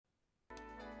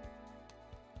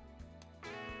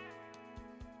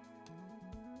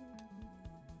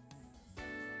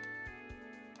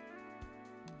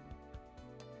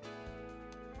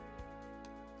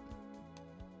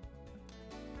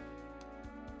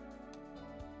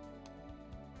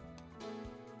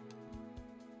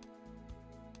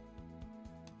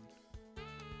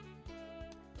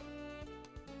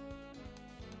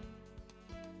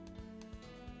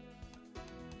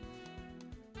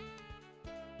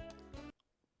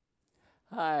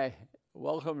Hi,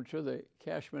 welcome to the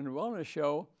Kachmann Wellness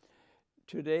Show.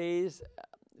 Today's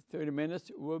 30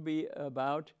 minutes will be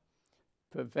about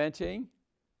preventing,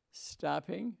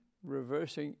 stopping,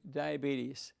 reversing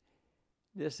diabetes.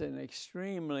 This is an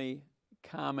extremely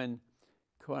common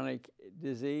chronic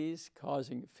disease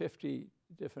causing 50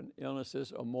 different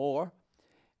illnesses or more,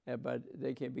 but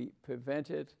they can be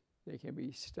prevented, they can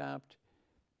be stopped,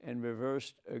 and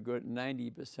reversed a good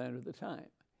 90% of the time.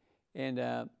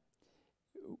 And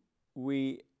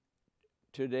we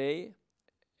today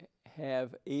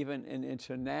have even an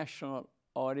international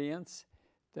audience.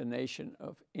 The nation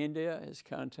of India has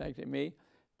contacted me.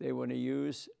 They want to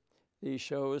use these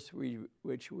shows,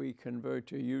 which we convert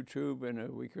to YouTube in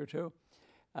a week or two,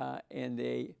 and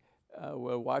they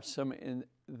will watch them in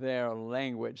their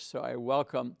language. So I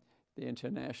welcome the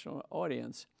international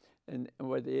audience. And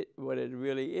what it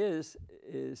really is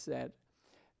that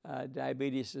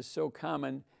diabetes is so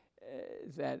common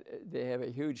that they have a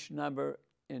huge number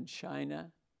in China,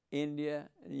 India,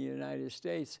 and the United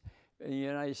States. In the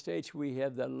United States, we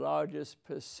have the largest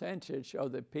percentage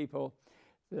of the people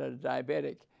that are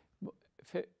diabetic.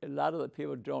 A lot of the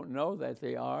people don't know that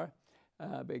they are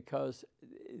because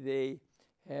they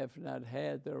have not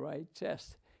had the right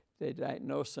test. They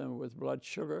diagnose them with blood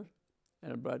sugar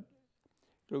and a blood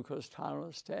glucose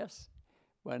tolerance test,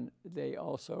 when they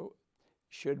also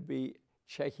should be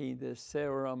checking the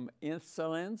serum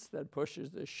insulins that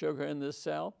pushes the sugar in the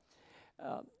cell.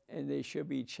 And they should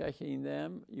be checking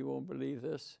them, you won't believe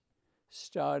this,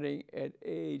 starting at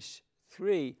age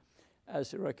 3,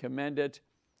 as recommended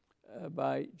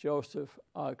by Joseph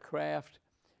R. Kraft.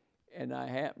 And I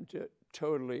happen to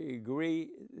totally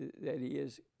agree that he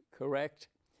is correct.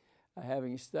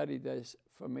 Having studied this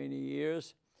for many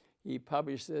years, he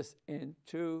published this in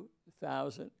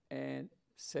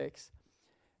 2006.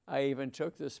 I even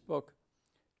took this book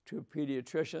to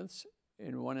pediatricians,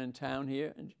 in one in town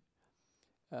here, and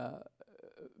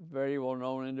very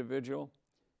well-known individual,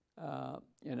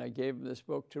 and I gave him this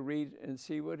book to read and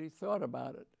see what he thought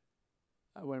about it.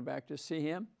 I went back to see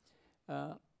him,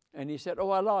 and he said,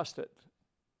 "Oh, I lost it."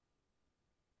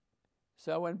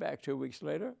 So I went back 2 weeks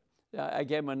later. I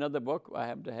gave him another book. I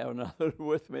happen to have another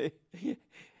with me.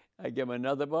 I gave him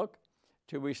another book.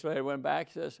 2 weeks later, I went back.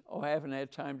 He says, "Oh, I haven't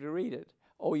had time to read it."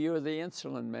 "Oh, you're the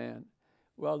insulin man."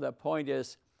 Well, the point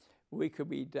is, we could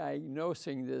be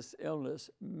diagnosing this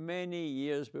illness many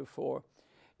years before.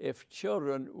 If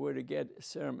children were to get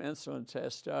serum insulin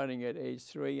tests starting at age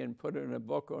 3 and put it in a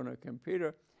book on a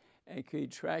computer and keep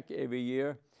track every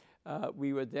year,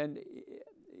 we would then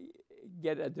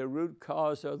get at the root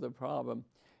cause of the problem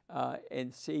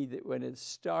and see that when it's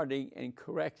starting and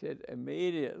correct it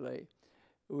immediately,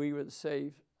 we would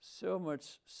save so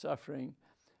much suffering.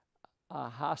 Our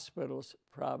hospitals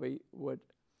probably would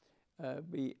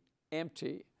be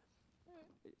empty.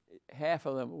 Half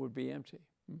of them would be empty.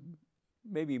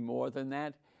 Maybe more than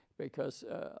that, because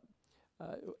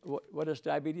what does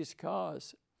diabetes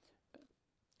cause?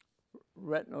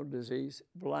 Retinal disease,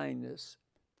 blindness,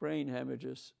 brain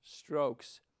hemorrhages,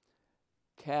 strokes,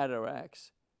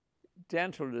 cataracts,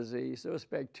 dental disease. Those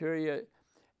bacteria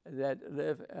that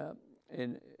live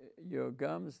in your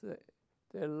gums,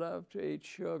 they love to eat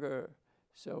sugar.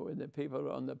 So when the people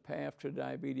on the path to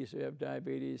diabetes, who have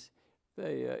diabetes,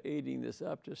 they are eating this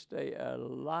up to stay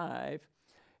alive.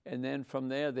 And then from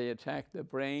there, they attack the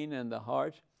brain and the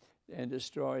heart and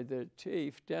destroy the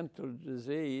teeth. Dental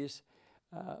disease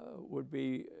would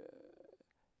be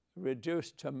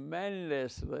reduced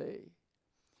tremendously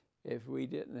if we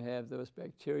didn't have those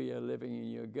bacteria living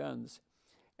in your gums.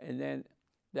 And then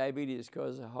diabetes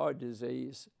causes heart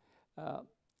disease,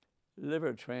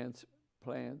 liver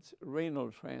transplants,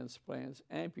 renal transplants,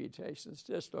 amputations,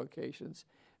 dislocations,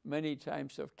 many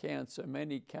types of cancer,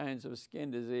 many kinds of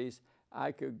skin disease.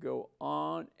 I could go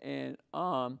on, and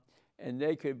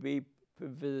they could be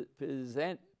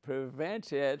prevented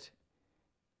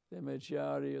the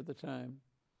majority of the time.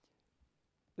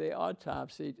 They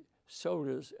autopsied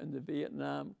soldiers in the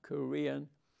Vietnam, Korean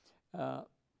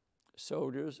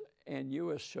soldiers, and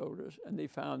U.S. soldiers, and they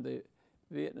found the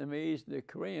Vietnamese, the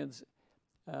Koreans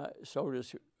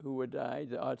soldiers who would die,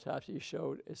 the autopsy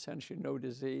showed essentially no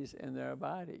disease in their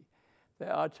body. They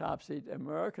autopsied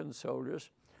American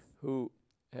soldiers who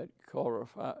had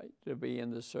qualified to be in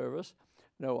the service,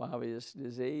 no obvious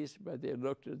disease, but they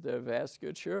looked at their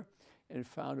vasculature and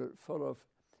found it full of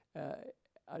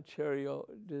arterial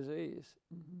disease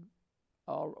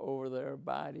all over their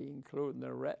body, including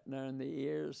the retina and the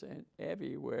ears and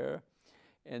everywhere.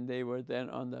 And they were then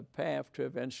on the path to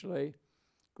eventually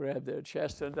grab their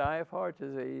chest and die of heart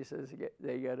disease as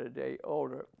they get a day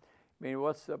older. I mean,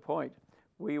 what's the point?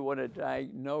 We want to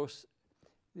diagnose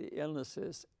the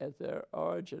illnesses at their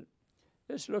origin.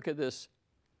 Let's look at this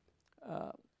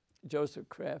Joseph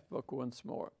Kraft book once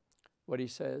more, what he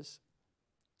says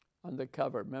on the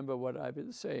cover. Remember what I've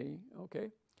been saying, okay?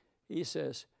 He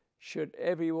says, should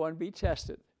everyone be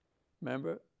tested?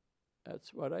 Remember,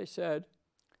 that's what I said.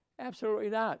 Absolutely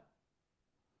not.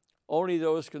 Only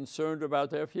those concerned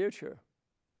about their future.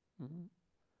 Mm-hmm.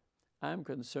 I'm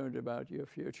concerned about your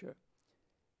future.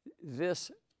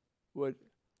 This would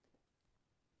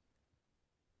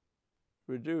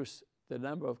reduce the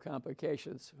number of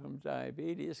complications from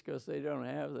diabetes because they don't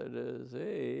have the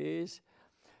disease.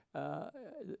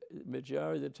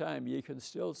 Majority of the time, you can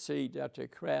still see Dr.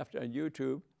 Kraft on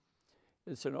YouTube.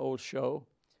 It's an old show.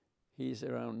 He's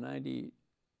around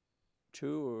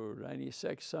 92 or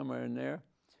 96, somewhere in there.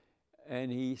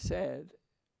 And he said,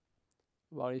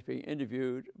 while he's being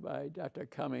interviewed by Dr.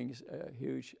 Cummings, a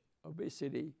huge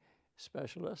obesity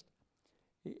specialist,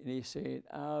 and he's saying,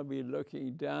 I'll be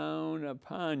looking down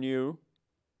upon you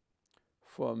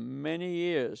for many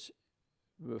years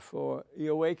before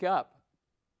you wake up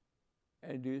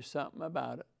and do something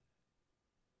about it.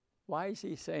 Why is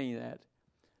he saying that?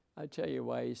 I'll tell you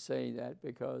why he's saying that,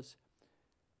 because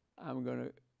I'm going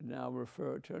to now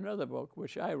refer to another book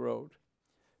which I wrote.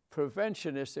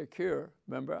 Prevention is the cure.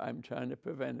 Remember, I'm trying to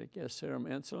prevent against serum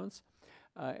insulins,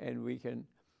 and we can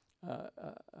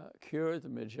cure the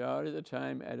majority of the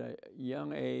time at a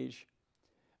young age.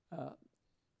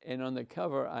 And on the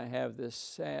cover, I have this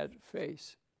sad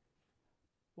face.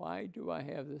 Why do I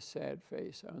have this sad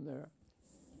face on there?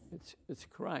 It's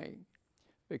crying,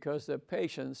 because the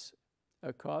patients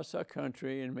across our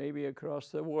country and maybe across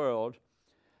the world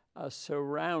are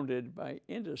surrounded by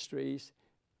industries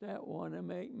that want to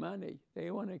make money. They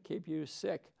want to keep you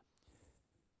sick.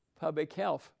 Public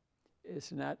health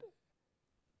is not,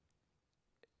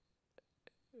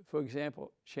 for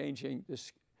example, changing the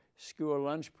school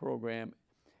lunch program,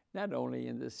 not only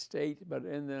in the state, but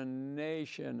in the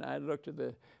nation. I looked at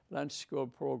the lunch school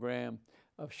program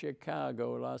of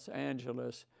Chicago, Los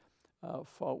Angeles,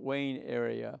 Fort Wayne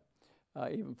area.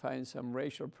 Even find some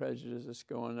racial prejudices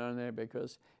going on there,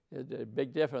 because the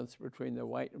big difference between the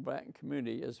white and black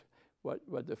community is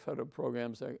what the federal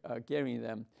programs are giving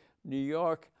them. New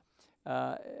York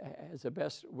has the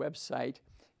best website,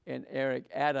 and Eric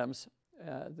Adams,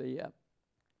 the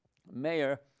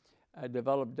mayor,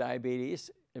 developed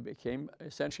diabetes and became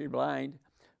essentially blind,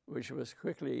 which was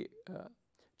quickly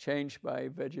changed by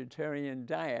vegetarian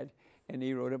diet. And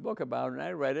he wrote a book about it, and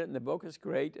I read it, and the book is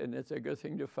great, and it's a good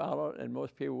thing to follow, and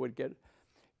most people would get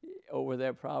over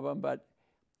their problem, but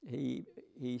he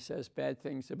says bad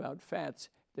things about fats.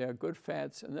 There are good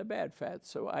fats and the bad fats,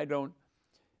 so I don't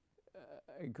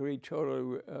agree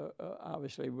totally,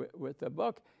 obviously, with the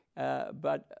book,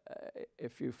 but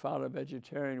if you follow a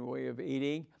vegetarian way of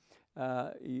eating,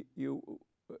 you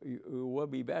will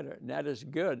be better. Not as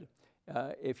good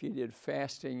if you did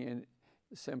fasting and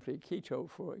simply keto,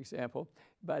 for example,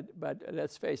 but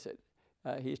let's face it,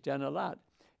 he's done a lot.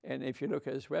 And if you look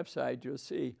at his website, you'll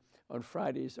see on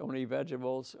Fridays only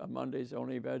vegetables, on Mondays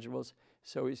only vegetables.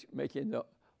 So he's making the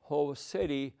whole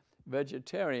city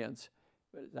vegetarians.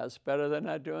 But that's better than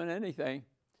not doing anything,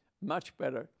 much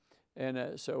better.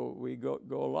 And so we go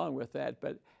along with that,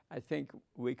 but I think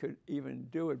we could even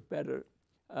do it better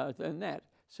than that.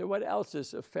 So what else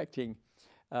is affecting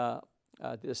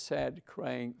this sad,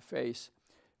 crying face?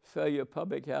 Failure of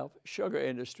public health, sugar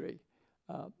industry.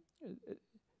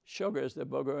 Sugar is the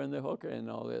booger and the hooker in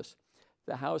all this.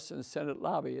 The House and Senate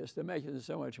lobbyists, they're making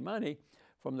so much money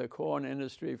from the corn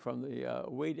industry, from the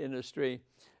wheat industry,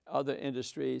 other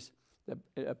industries.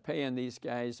 They're paying these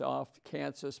guys off.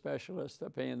 Cancer specialists, they're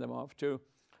paying them off too.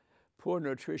 Poor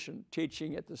nutrition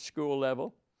teaching at the school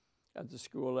level, and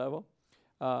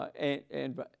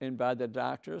by the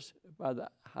doctors, by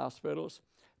the hospitals.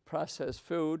 Processed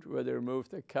food, where they remove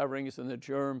the coverings and the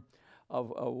germ of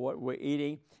what we're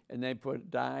eating, and they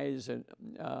put dyes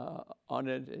on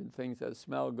it and things that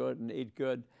smell good and eat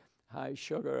good, high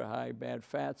sugar, high bad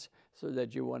fats, so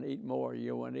that you want to eat more.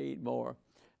 You want to eat more.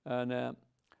 And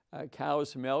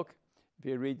cow's milk, if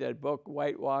you read that book,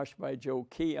 Whitewashed by Joe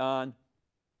Keon,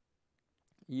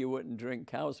 you wouldn't drink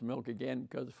cow's milk again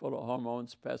because it's full of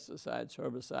hormones, pesticides,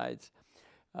 herbicides.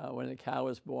 When the cow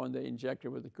is born, they inject it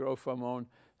with the growth hormone,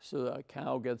 so the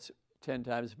cow gets 10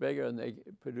 times bigger and they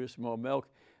produce more milk,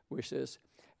 which is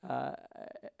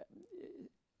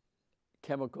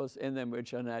chemicals in them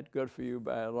which are not good for you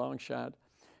by a long shot.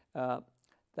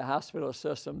 The hospital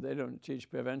system, they don't teach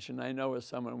prevention. I know as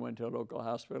someone went to a local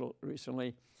hospital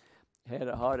recently, had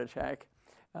a heart attack,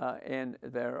 and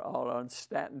they're all on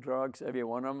statin drugs, every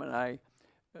one of them, and I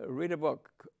read a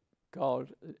book called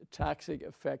Toxic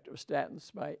Effect of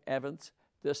Statins by Evans,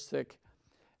 this thick,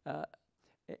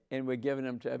 and we're giving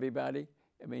them to everybody.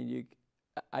 I mean,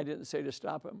 I didn't say to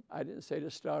stop them. I didn't say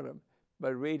to start them,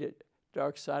 but read it.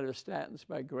 Dark Side of Statins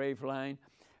by Graveline,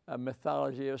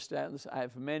 Mythology of Statins. I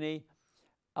have many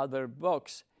other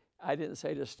books. I didn't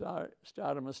say to start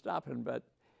them or stop them, but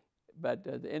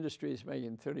the industry is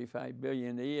making $35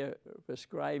 billion a year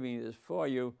prescribing this for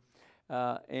you,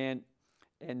 and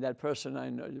that person I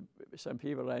know, some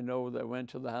people I know that went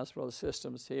to the hospital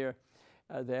systems here,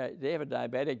 they have a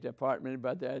diabetic department,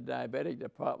 but their diabetic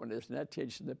department is not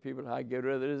teaching the people how to get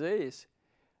rid of the disease.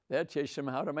 They're teaching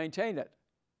them how to maintain it.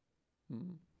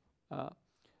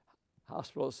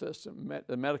 Hospital system,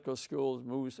 the medical schools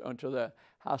moves onto the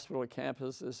hospital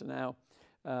campuses now,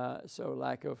 so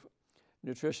lack of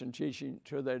nutrition teaching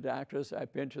to their doctors.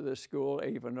 I've been to the school, I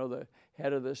even know the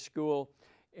head of the school,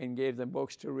 and gave them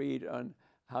books to read on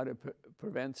how to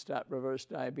prevent, stop, reverse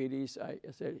diabetes. I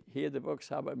said, here are the books,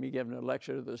 how about me giving a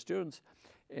lecture to the students?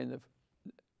 And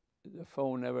the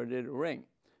phone never did ring.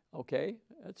 Okay,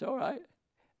 that's all right.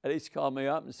 At least call me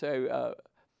up and say,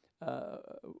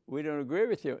 we don't agree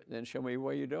with you. Then show me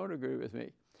why you don't agree with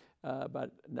me.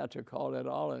 But not to call at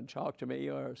all and talk to me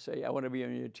or say, I want to be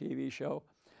on your TV show.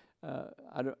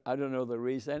 I don't know the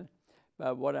reason.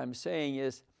 But what I'm saying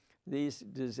is these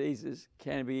diseases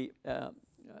can be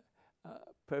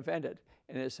prevented.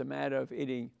 And it's a matter of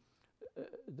eating,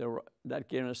 not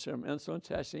giving us some insulin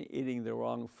testing, eating the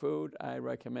wrong food. I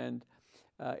recommend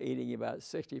eating about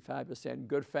 65%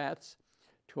 good fats,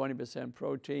 20%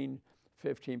 protein,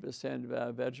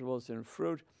 15% vegetables and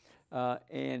fruit,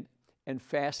 and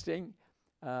fasting.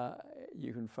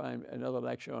 You can find another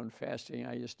lecture on fasting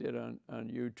I just did on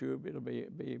YouTube. It'll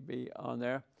be on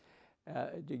there.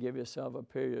 To give yourself a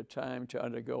period of time to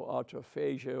undergo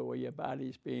autophagia, where your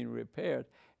body's being repaired,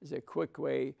 is a quick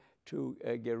way to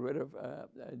get rid of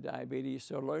diabetes.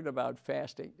 So learn about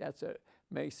fasting.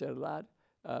 Makes it a lot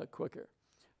quicker.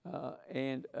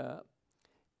 And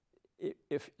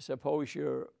if suppose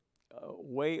you're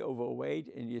way overweight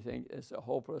and you think it's a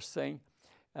hopeless thing,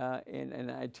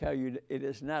 and I tell you it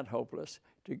is not hopeless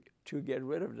to get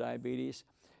rid of diabetes.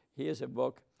 Here's a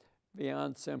book,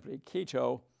 Beyond Simply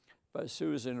Keto, by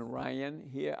Susan Ryan.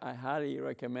 Here I highly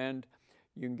recommend.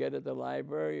 You can get it at the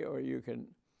library or you can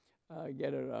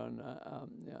get it on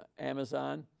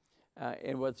Amazon.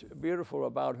 And what's beautiful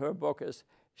about her book is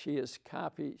she has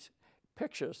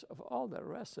pictures of all the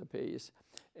recipes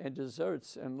and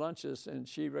desserts and lunches, and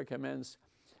she recommends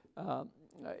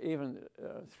even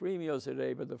 3 meals a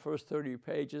day, but the first 30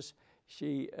 pages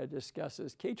she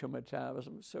discusses keto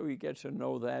metabolism, so you get to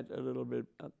know that a little bit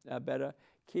better.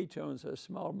 Ketones are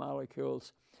small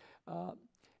molecules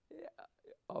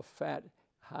of fat,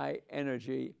 high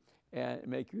energy, and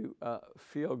make you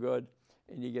feel good,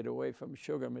 and you get away from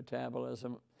sugar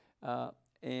metabolism,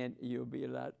 and you'll be a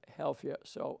lot healthier.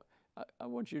 So I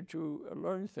want you to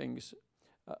learn things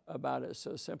about it.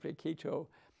 So Simply Keto,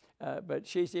 but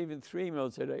she's even 3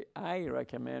 meals a day. I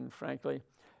recommend, frankly,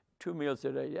 2 meals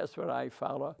a day. That's what I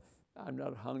follow. I'm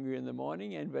not hungry in the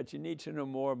morning, but you need to know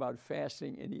more about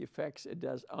fasting and the effects it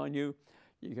does on you.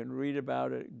 You can read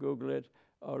about it, Google it,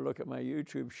 or look at my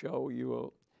YouTube show. You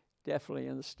will definitely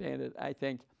understand it. I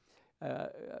think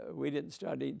we didn't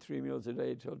start eating 3 meals a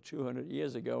day until 200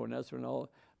 years ago, and that's when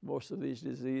most of these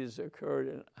diseases occurred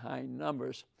in high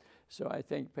numbers. So I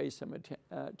think pay some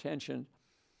attention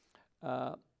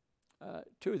to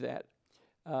that.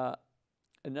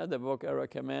 Another book I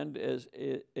recommend is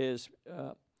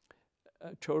A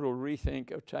Total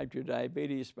Rethink of Type 2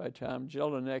 Diabetes by Tom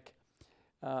Jelinek.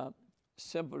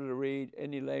 Simple to read,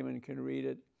 any layman can read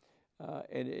it,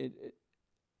 and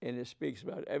it speaks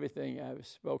about everything I've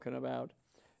spoken about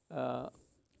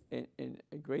in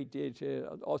great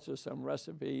detail. Also some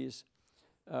recipes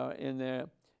in there.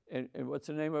 And what's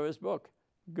the name of his book?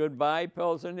 Goodbye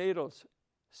Pills and Needles.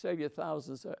 Save you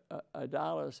thousands of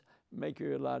dollars, make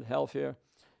you a lot healthier,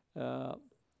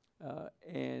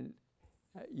 and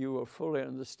you will fully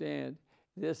understand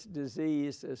this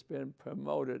disease has been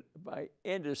promoted by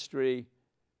industry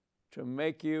to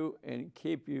make you and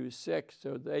keep you sick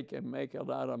so they can make a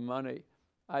lot of money.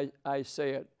 I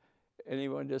say it.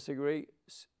 Anyone disagree?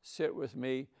 Sit with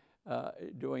me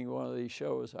doing one of these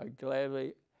shows. I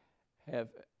gladly have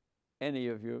any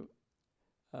of you,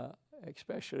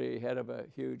 especially head of a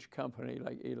huge company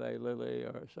like Eli Lilly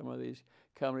or some of these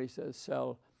companies that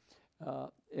sell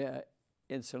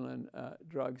insulin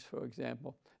drugs, for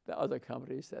example, the other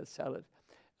companies that sell it,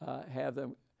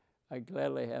 I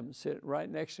gladly have them sit right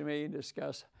next to me and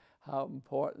discuss how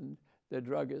important the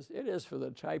drug is. It is for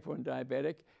the type 1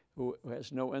 diabetic who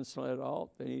has no insulin at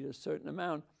all. They need a certain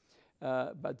amount,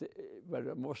 but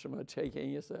most of them are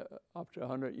taking is up to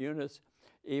 100 units.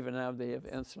 Even now they have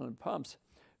insulin pumps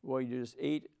where you just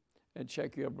eat and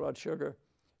check your blood sugar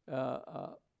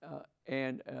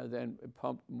and then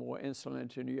pump more insulin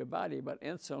into your body. But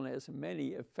insulin has many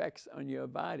effects on your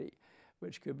body,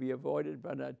 which could be avoided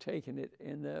by not taking it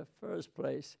in the first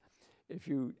place. If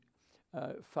you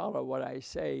follow what I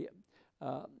say,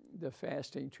 the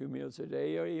fasting 2 meals a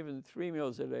day or even 3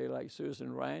 meals a day like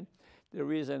Susan Ryan. The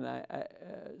reason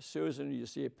Susan, you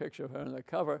see a picture of her on the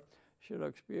cover, she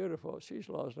looks beautiful. She's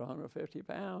lost 150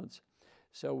 pounds.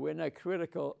 So we're not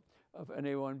critical of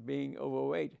anyone being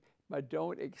overweight, but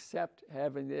don't accept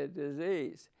having their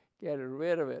disease. Get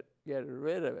rid of it, get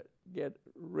rid of it, get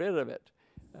rid of it.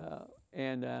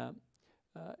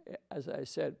 As I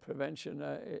said, prevention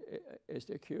is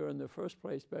the cure in the first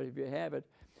place, but if you have it,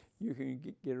 you can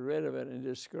get rid of it, and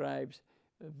describes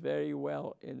very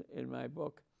well in my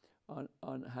book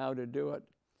on how to do it.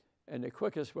 And the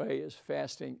quickest way is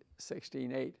fasting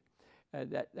 16-8.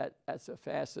 That's the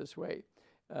fastest way.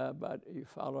 But you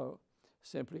follow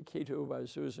Simply Keto by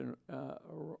Susan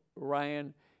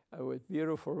Ryan with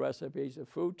beautiful recipes. The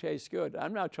food tastes good.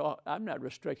 I'm not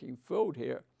restricting food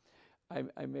here.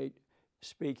 I may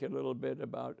speak a little bit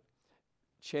about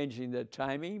changing the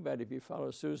timing, but if you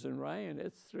follow Susan Ryan,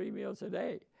 it's 3 meals a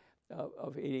day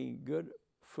of eating good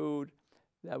food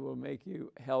that will make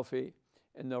you healthy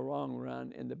in the long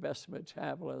run, in the best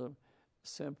metabolism,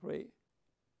 Simply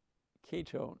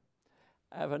Ketone.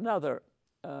 I have another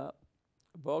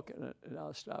book, and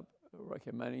I'll stop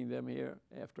recommending them here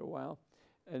after a while.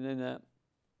 And then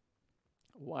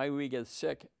Why We Get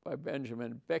Sick by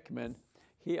Benjamin Bickman.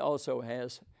 He also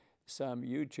has some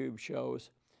YouTube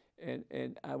shows,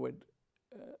 and I would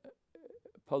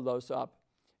pull those up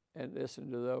and listen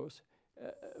to those.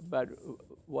 But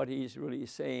what he's really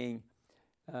saying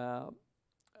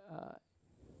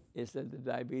is that the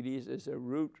diabetes is a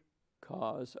root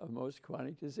cause of most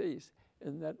chronic disease.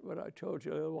 Isn't that what I told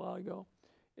you a little while ago?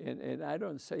 And I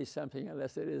don't say something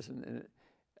unless it isn't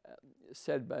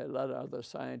said by a lot of other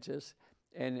scientists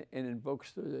and in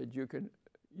books so that you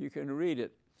can read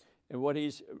it.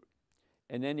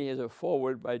 And then he has a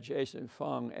foreword by Jason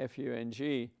Fung,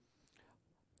 F-U-N-G,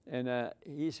 and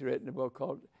he's written a book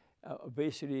called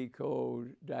Obesity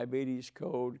Code, Diabetes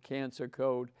Code, Cancer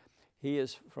Code. He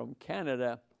is from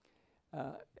Canada,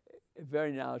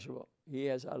 very knowledgeable. He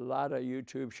has a lot of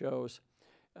YouTube shows.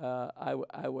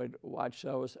 I would watch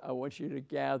those. I want you to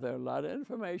gather a lot of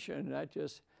information, not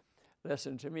just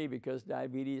listen to me, because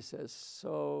diabetes has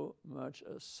so much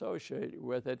associated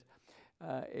with it.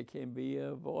 It can be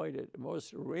avoided.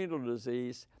 Most renal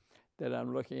disease that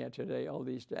I'm looking at today, all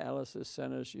these dialysis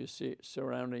centers you see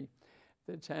surrounding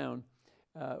the town,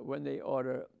 when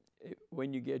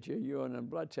you get your urine and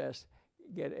blood test,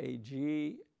 get a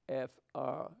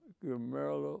GFR,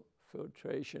 glomerular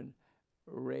filtration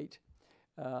rate.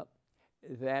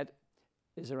 That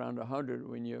is around 100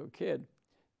 when you're a kid,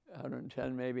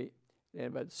 110 maybe,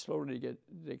 but slowly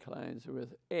declines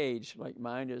with age. Like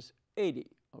mine is 80,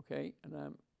 okay, and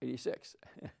I'm 86,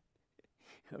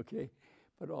 okay,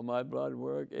 but all my blood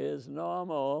work is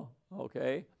normal,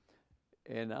 okay,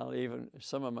 and I'll even,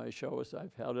 some of my shows,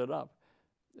 I've held it up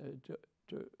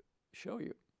to show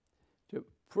you, to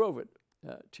prove it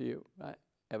to you. I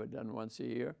have it done once a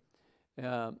year.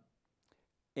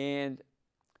 And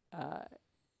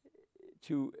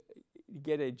to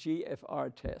get a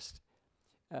GFR test,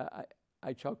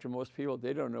 I talk to most people,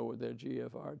 they don't know what their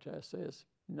GFR test is.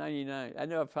 99. I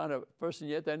never found a person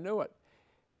yet that knew it.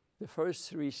 The first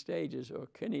 3 stages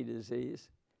of kidney disease,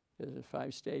 there's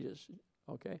 5 stages,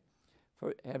 okay,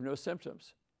 have no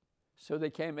symptoms. So they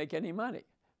can't make any money.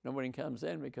 Nobody comes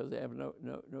in because they have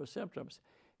no symptoms.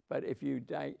 But if you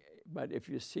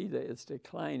see that it's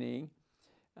declining,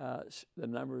 the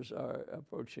numbers are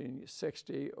approaching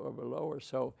 60 or below or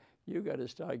so, you got to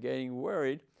start getting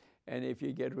worried. And if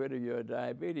you get rid of your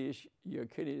diabetes, your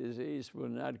kidney disease will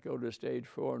not go to stage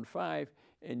 4 and 5,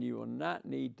 and you will not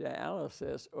need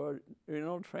dialysis or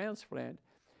renal transplant.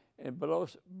 And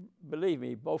believe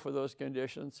me, both of those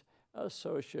conditions are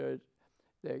associated.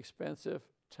 They're expensive,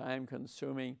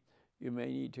 time-consuming. You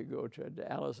may need to go to a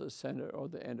dialysis center or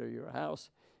the end of your house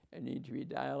and need to be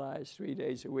dialyzed 3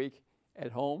 days a week.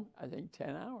 At home, I think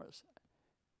 10 hours.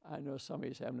 I know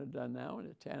somebody's having it done now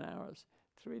in 10 hours.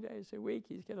 3 days a week,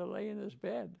 he's going to lay in his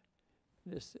bed.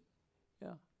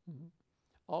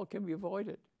 All can be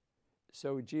avoided.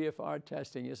 So GFR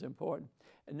testing is important.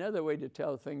 Another way to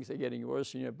tell things are getting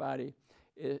worse in your body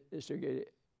is to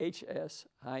get HS,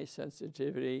 high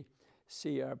sensitivity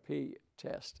CRP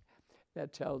test.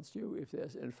 That tells you if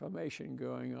there's inflammation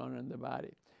going on in the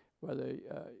body, whether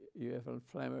you have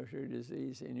inflammatory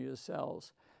disease in your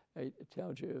cells. It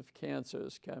tells you if cancer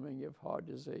is coming, if heart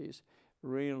disease,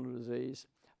 renal disease,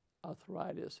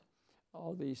 arthritis.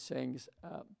 All these things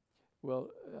will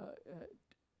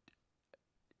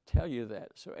tell you that.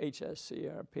 So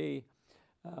HSCRP,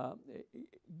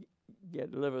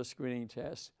 get liver screening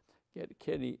test, get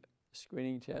kidney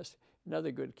screening test.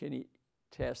 Another good kidney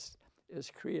test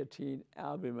is creatine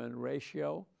albumin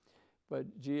ratio,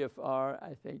 but GFR,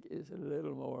 I think, is a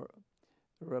little more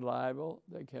reliable.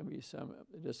 There can be some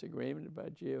disagreement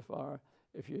about GFR.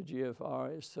 If your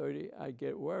GFR is 30, I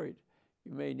get worried.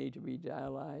 You may need to be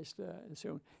dialyzed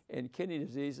soon. And kidney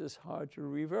disease is hard to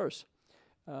reverse.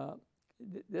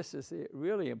 This is the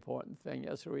really important thing.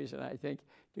 That's the reason I think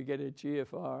to get a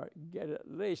GFR, get it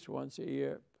at least once a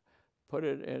year, put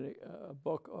it in a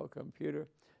book or computer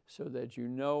so that you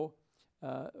know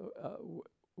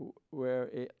where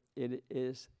it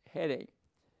is heading.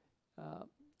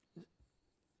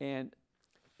 And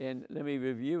let me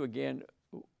review again,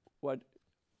 what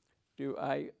do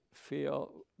I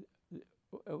feel,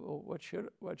 what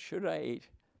should I eat?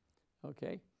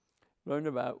 Okay, learn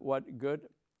about what good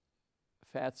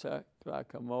fats are,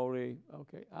 guacamole,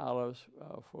 okay, olives,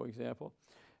 for example.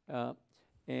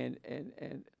 And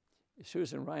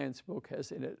Susan Ryan's book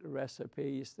has in it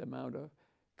recipes, the amount of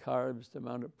carbs, the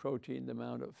amount of protein, the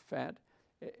amount of fat.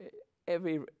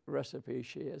 Every recipe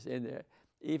she has in there,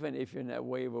 even if you're not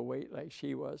way overweight like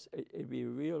she was, it'd be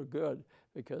real good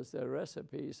because the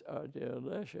recipes are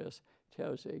delicious,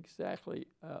 tells you exactly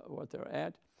what they're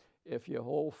at. If your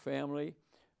whole family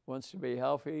wants to be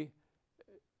healthy,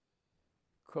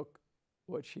 cook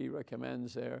what she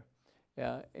recommends there.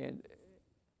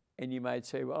 And you might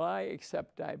say, well, I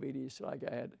accept diabetes, like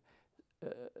I had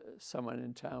someone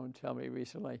in town tell me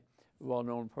recently, a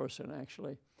well-known person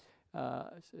actually,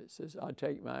 says, I'll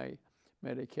take my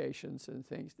medications and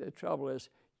things. The trouble is,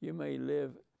 you may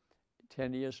live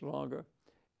 10 years longer,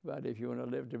 but if you want to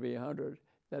live to be 100,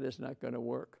 that is not going to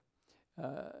work.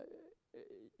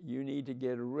 You need to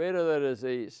get rid of the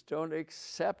disease. Don't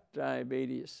accept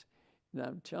diabetes. And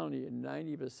I'm telling you,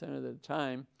 90% of the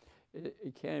time,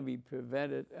 it can be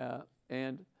prevented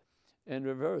and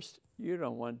reversed. You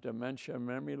don't want dementia,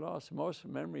 memory loss. Most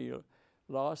memory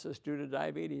loss is due to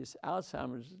diabetes.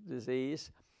 Alzheimer's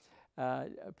disease,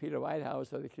 Peter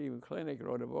Whitehouse of the Cleveland Clinic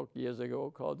wrote a book years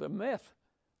ago called The Myth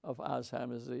of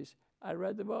Alzheimer's Disease. I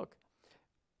read the book.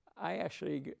 I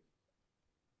actually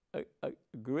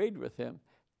agreed with him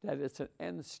that it's an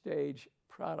end-stage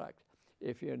product.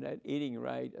 If you're not eating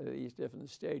right at these different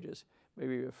stages,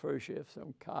 maybe first you have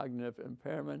some cognitive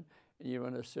impairment and you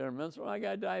run a serum insulin, I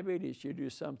got diabetes, you do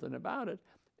something about it,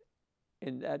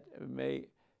 and that may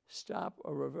stop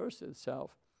or reverse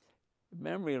itself.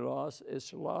 Memory loss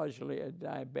is largely a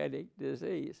diabetic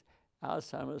disease.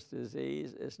 Alzheimer's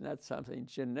disease is not something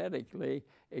genetically,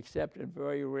 except in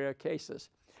very rare cases.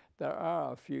 There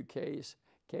are a few cases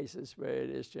where it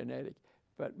is genetic,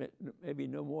 but maybe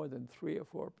no more than 3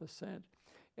 or 4%.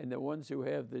 And the ones who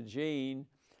have the gene,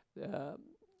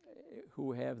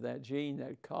 who have that gene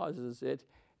that causes it,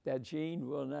 that gene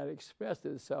will not express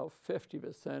itself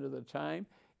 50% of the time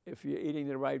if you're eating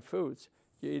the right foods.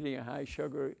 You're eating a high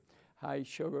sugar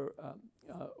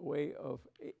way of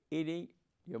eating,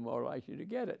 you're more likely to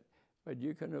get it, but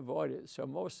you can avoid it. So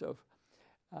most of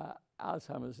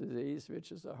Alzheimer's disease,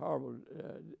 which is a horrible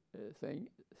thing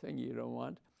you don't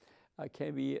want,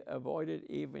 can be avoided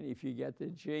even if you get the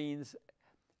genes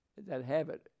that have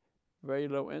it. Very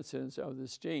low incidence of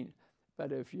this gene.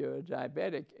 But if you're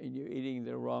diabetic and you're eating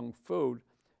the wrong food,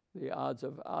 the odds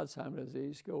of Alzheimer's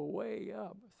disease go way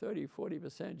up, 30,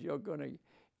 40%. You're going to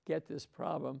get this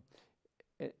problem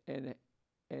and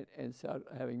start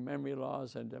having memory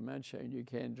loss and dementia, and you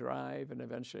can't drive, and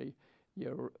eventually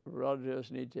your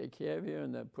relatives need to take care of you,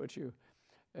 and they'll put you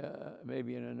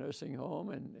maybe in a nursing home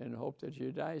and hope that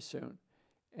you die soon.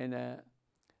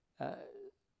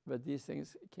 But these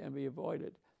things can be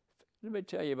avoided. Let me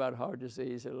tell you about heart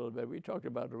disease a little bit. We talked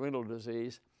about renal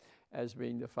disease as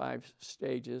being the 5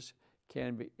 stages,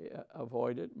 can be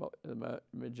avoided the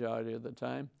majority of the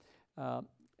time.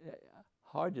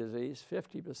 Heart disease,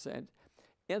 50%.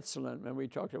 Insulin, when we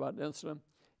talked about insulin,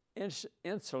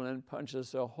 insulin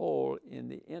punches a hole in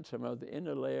the intima, the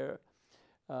inner layer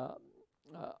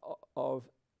of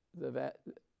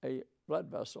a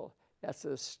blood vessel. That's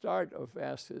the start of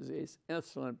vascular disease.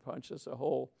 Insulin punches a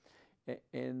hole,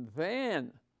 and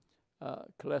then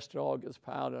cholesterol gets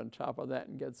piled on top of that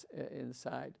and gets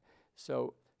inside.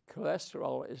 So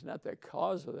cholesterol is not the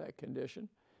cause of that condition,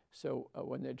 So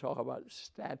when they talk about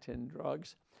statin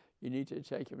drugs, you need to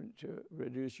take them to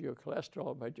reduce your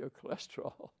cholesterol, but your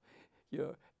cholesterol,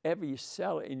 every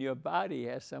cell in your body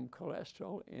has some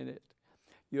cholesterol in it.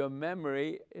 Your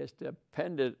memory is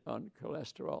dependent on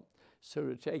cholesterol. So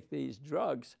to take these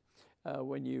drugs,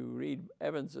 when you read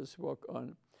Evans's book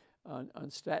on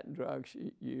statin drugs,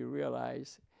 you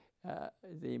realize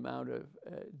the amount of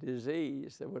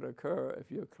disease that would occur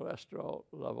if your cholesterol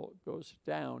level goes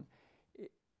down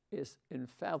is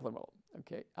unfathomable.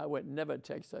 Okay, I would never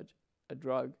take such a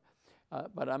drug,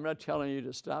 but I'm not telling you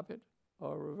to stop it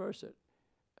or reverse it.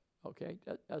 Okay,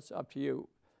 that's up to you.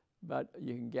 But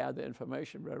you can gather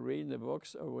information by reading the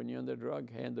books, or when you're on the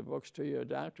drug, hand the books to your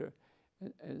doctor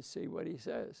and see what he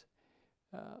says.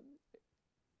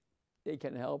 It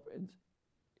can help in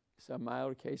some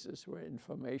mild cases where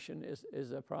inflammation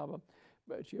is a problem,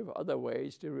 but you have other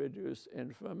ways to reduce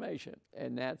inflammation,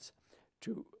 and that's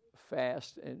to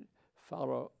fast and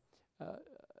follow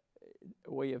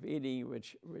a way of eating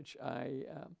which I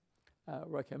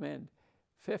recommend.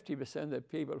 50% of the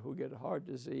people who get heart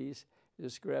disease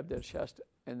just grab their chest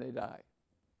and they die.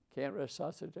 Can't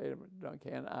resuscitate them,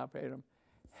 can't operate them.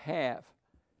 Half.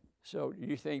 So do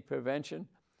you think prevention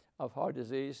of heart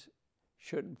disease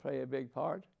shouldn't play a big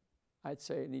part? I'd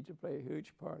say it needs to play a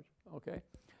huge part, okay?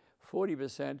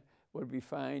 40% would be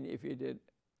fine if you did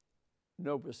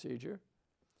no procedure.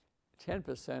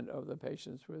 10% of the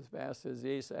patients with vascular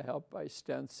disease are helped by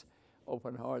stents,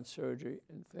 open heart surgery,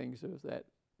 and things of that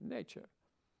nature.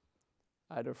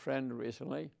 I had a friend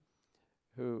recently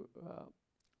who,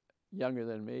 younger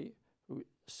than me, who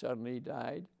suddenly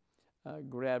died,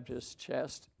 grabbed his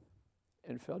chest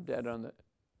and fell dead on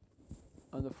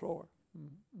the floor.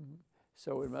 Mm-hmm.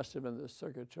 So it must have been the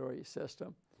circulatory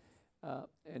system.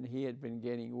 And he had been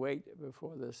gaining weight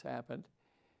before this happened,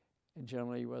 and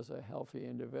generally was a healthy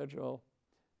individual,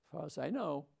 as far as I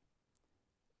know.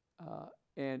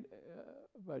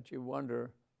 But you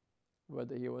wonder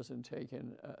whether he wasn't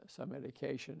taking some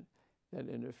medication that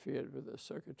interfered with the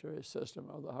circulatory system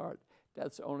of the heart.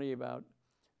 That's only about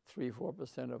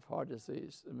 3-4% of heart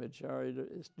disease. The majority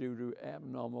is due to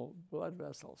abnormal blood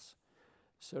vessels.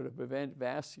 So to prevent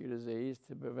vascular disease,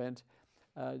 to prevent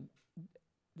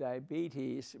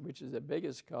diabetes, which is the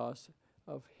biggest cause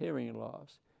of hearing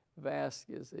loss,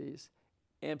 vascular disease,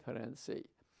 impotency,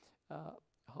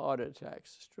 heart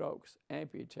attacks, strokes,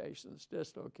 amputations,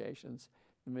 dislocations,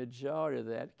 the majority of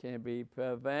that can be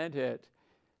prevented.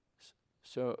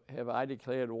 So have I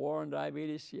declared war on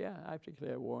diabetes? Yeah, I've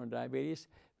declared war on diabetes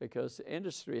because the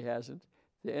industry hasn't.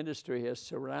 The industry has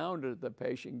surrounded the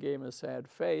patient, gave him a sad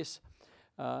face,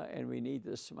 and we need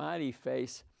the smiley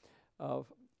face of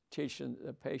teaching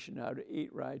the patient how to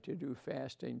eat right, to do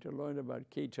fasting, to learn about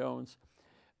ketones.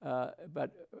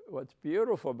 But what's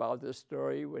beautiful about this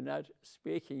story, we're not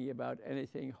speaking about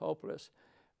anything hopeless.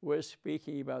 We're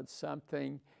speaking about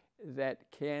something that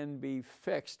can be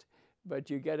fixed, but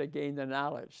you got to gain the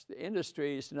knowledge. The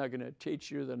industry is not going to teach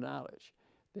you the knowledge.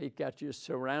 They've got you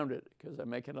surrounded because they're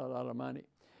making a lot of money.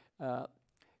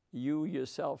 You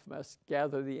yourself must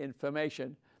gather the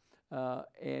information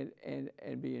and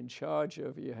be in charge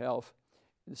of your health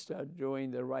and start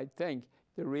doing the right thing.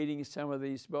 They're reading some of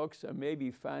these books and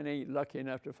maybe lucky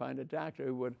enough to find a doctor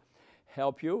who would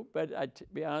help you. But to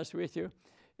be honest with you,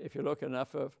 if you look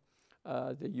enough of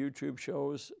the YouTube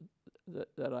shows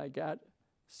that I got,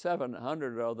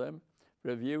 700 of them,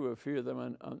 review a few of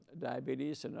them on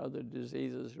diabetes and other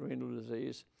diseases, renal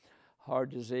disease, heart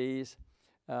disease,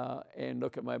 and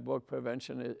look at my book,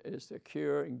 Prevention is the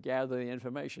Cure, and gather the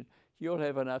information. You'll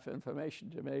have enough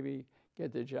information to maybe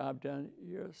get the job done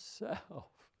yourself.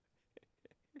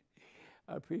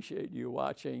 I appreciate you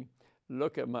watching.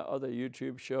 Look at my other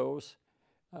YouTube shows.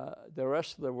 The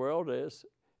rest of the world is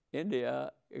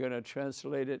India. You're going to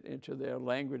translate it into their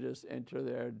languages, into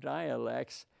their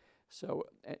dialects. So,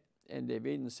 and they've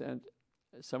even sent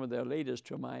some of their leaders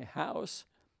to my house.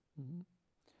 Mm-hmm.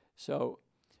 So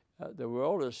the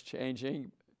world is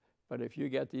changing, but if you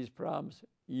get these problems,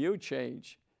 you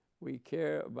change. We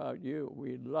care about you.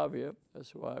 We love you.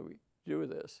 That's why we do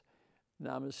this.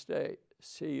 Namaste.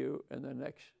 See you in the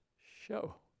next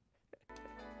show.